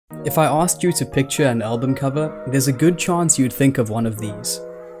If I asked you to picture an album cover, there's a good chance you'd think of one of these.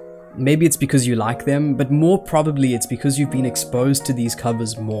 Maybe it's because you like them, but more probably it's because you've been exposed to these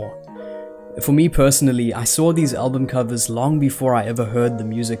covers more. For me personally, I saw these album covers long before I ever heard the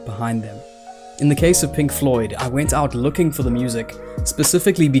music behind them. In the case of Pink Floyd, I went out looking for the music,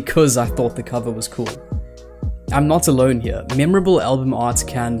 specifically because I thought the cover was cool. I'm not alone here. Memorable album art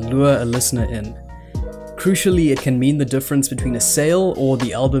can lure a listener in. Crucially, it can mean the difference between a sale or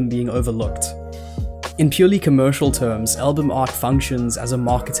the album being overlooked. In purely commercial terms, album art functions as a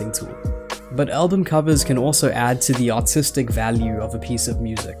marketing tool. But album covers can also add to the artistic value of a piece of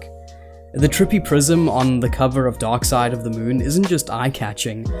music. The trippy prism on the cover of Dark Side of the Moon isn't just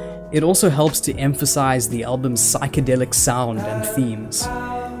eye-catching, it also helps to emphasize the album's psychedelic sound and themes.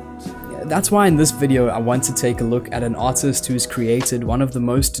 That's why in this video I want to take a look at an artist who's created one of the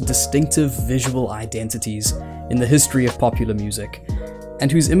most distinctive visual identities in the history of popular music, and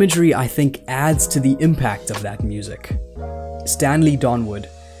whose imagery I think adds to the impact of that music. Stanley Donwood,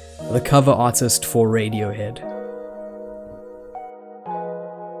 the cover artist for Radiohead.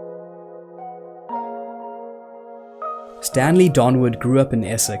 Stanley Donwood grew up in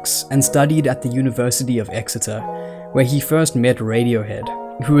Essex and studied at the University of Exeter, where he first met Radiohead,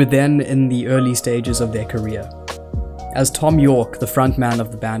 who were then in the early stages of their career. As Tom York, the frontman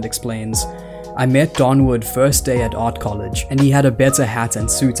of the band, explains, "I met Donwood first day at art college and he had a better hat and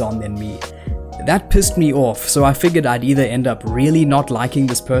suit on than me. That pissed me off, so I figured I'd either end up really not liking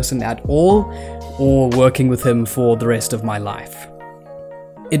this person at all or working with him for the rest of my life."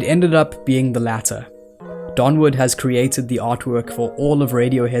 It ended up being the latter. Donwood has created the artwork for all of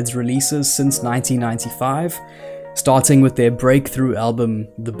Radiohead's releases since 1995, starting with their breakthrough album,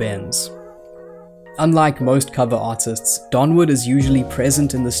 The Bends. Unlike most cover artists, Donwood is usually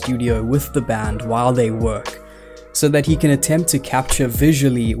present in the studio with the band while they work, so that he can attempt to capture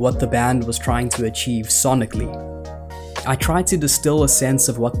visually what the band was trying to achieve sonically. I try to distill a sense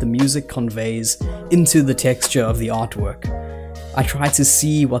of what the music conveys into the texture of the artwork. I try to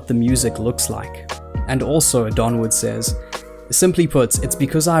see what the music looks like. And also, Donwood says, simply put, it's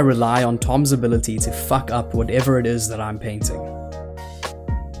because I rely on Tom's ability to fuck up whatever it is that I'm painting.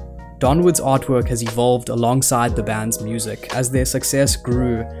 Donwood's artwork has evolved alongside the band's music as their success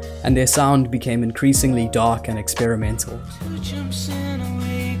grew and their sound became increasingly dark and experimental.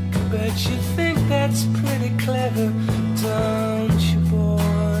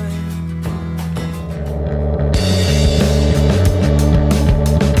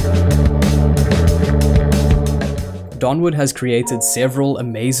 Donwood has created several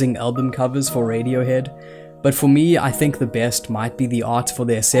amazing album covers for Radiohead, but for me, I think the best might be the art for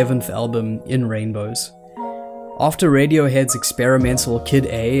their 7th album, In Rainbows. After Radiohead's experimental Kid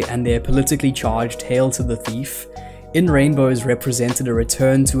A and their politically charged Hail to the Thief, In Rainbows represented a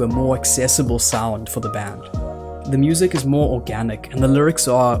return to a more accessible sound for the band. The music is more organic and the lyrics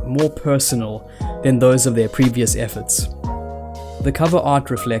are more personal than those of their previous efforts. The cover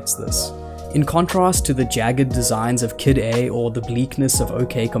art reflects this. In contrast to the jagged designs of Kid A or the bleakness of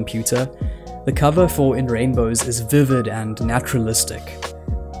OK Computer, the cover for In Rainbows is vivid and naturalistic.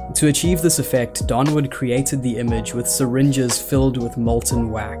 To achieve this effect, Donwood created the image with syringes filled with molten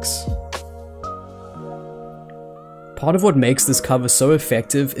wax. Part of what makes this cover so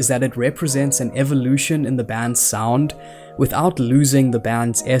effective is that it represents an evolution in the band's sound without losing the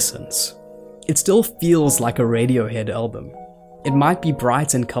band's essence. It still feels like a Radiohead album. It might be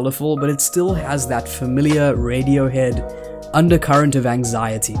bright and colorful, but it still has that familiar Radiohead undercurrent of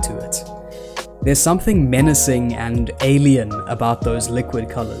anxiety to it. There's something menacing and alien about those liquid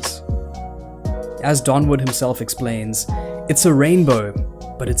colors. As Donwood himself explains, it's a rainbow,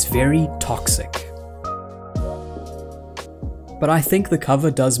 but it's very toxic. But I think the cover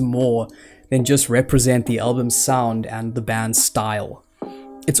does more than just represent the album's sound and the band's style.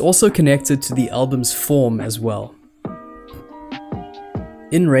 It's also connected to the album's form as well.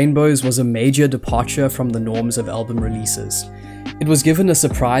 In Rainbows was a major departure from the norms of album releases. It was given a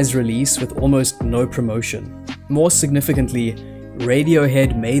surprise release with almost no promotion. More significantly,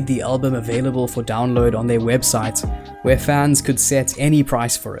 Radiohead made the album available for download on their website, where fans could set any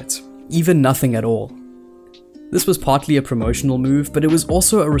price for it, even nothing at all. This was partly a promotional move, but it was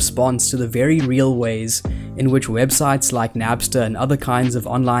also a response to the very real ways in which websites like Napster and other kinds of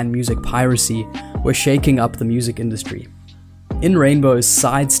online music piracy were shaking up the music industry. In Rainbows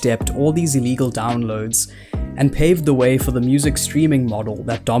sidestepped all these illegal downloads and paved the way for the music streaming model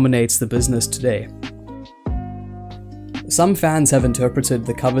that dominates the business today. Some fans have interpreted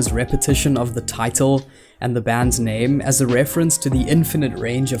the cover's repetition of the title and the band's name as a reference to the infinite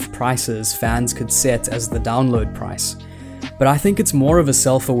range of prices fans could set as the download price. but I think it's more of a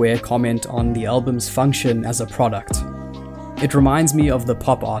self-aware comment on the album's function as a product. It reminds me of the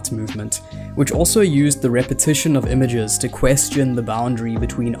pop art movement, which also used the repetition of images to question the boundary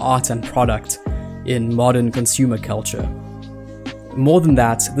between art and product in modern consumer culture. More than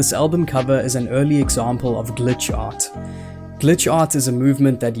that, this album cover is an early example of glitch art. Glitch art is a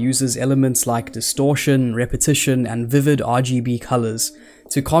movement that uses elements like distortion, repetition, and vivid RGB colors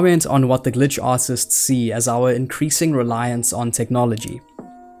to comment on what the glitch artists see as our increasing reliance on technology.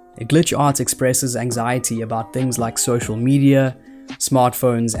 Glitch art expresses anxiety about things like social media,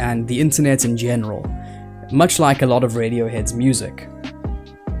 smartphones, and the internet in general, much like a lot of Radiohead's music.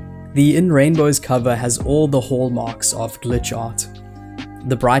 The In Rainbows cover has all the hallmarks of glitch art.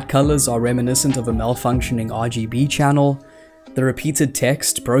 The bright colors are reminiscent of a malfunctioning RGB channel. The repeated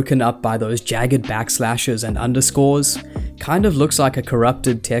text, broken up by those jagged backslashes and underscores, kind of looks like a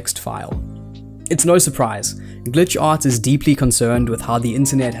corrupted text file. It's no surprise, glitch art is deeply concerned with how the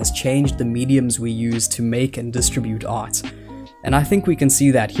internet has changed the mediums we use to make and distribute art, and I think we can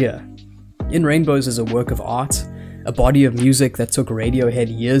see that here. In Rainbows is a work of art, a body of music that took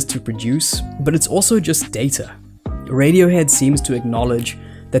Radiohead years to produce, but it's also just data. Radiohead seems to acknowledge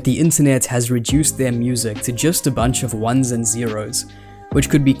that the internet has reduced their music to just a bunch of ones and zeros, which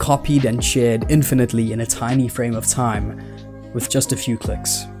could be copied and shared infinitely in a tiny frame of time with just a few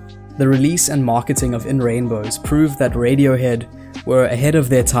clicks. The release and marketing of In Rainbows proved that Radiohead were ahead of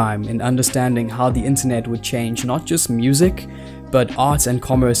their time in understanding how the internet would change not just music, but art and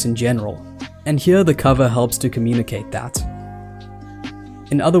commerce in general. And here the cover helps to communicate that.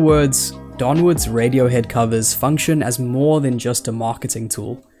 In other words, Donwood's Radiohead covers function as more than just a marketing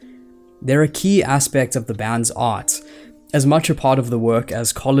tool. They're a key aspect of the band's art, as much a part of the work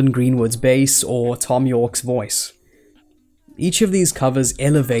as Colin Greenwood's bass or Tom York's voice. Each of these covers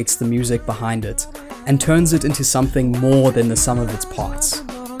elevates the music behind it, and turns it into something more than the sum of its parts.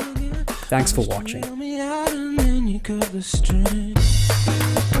 Thanks for watching.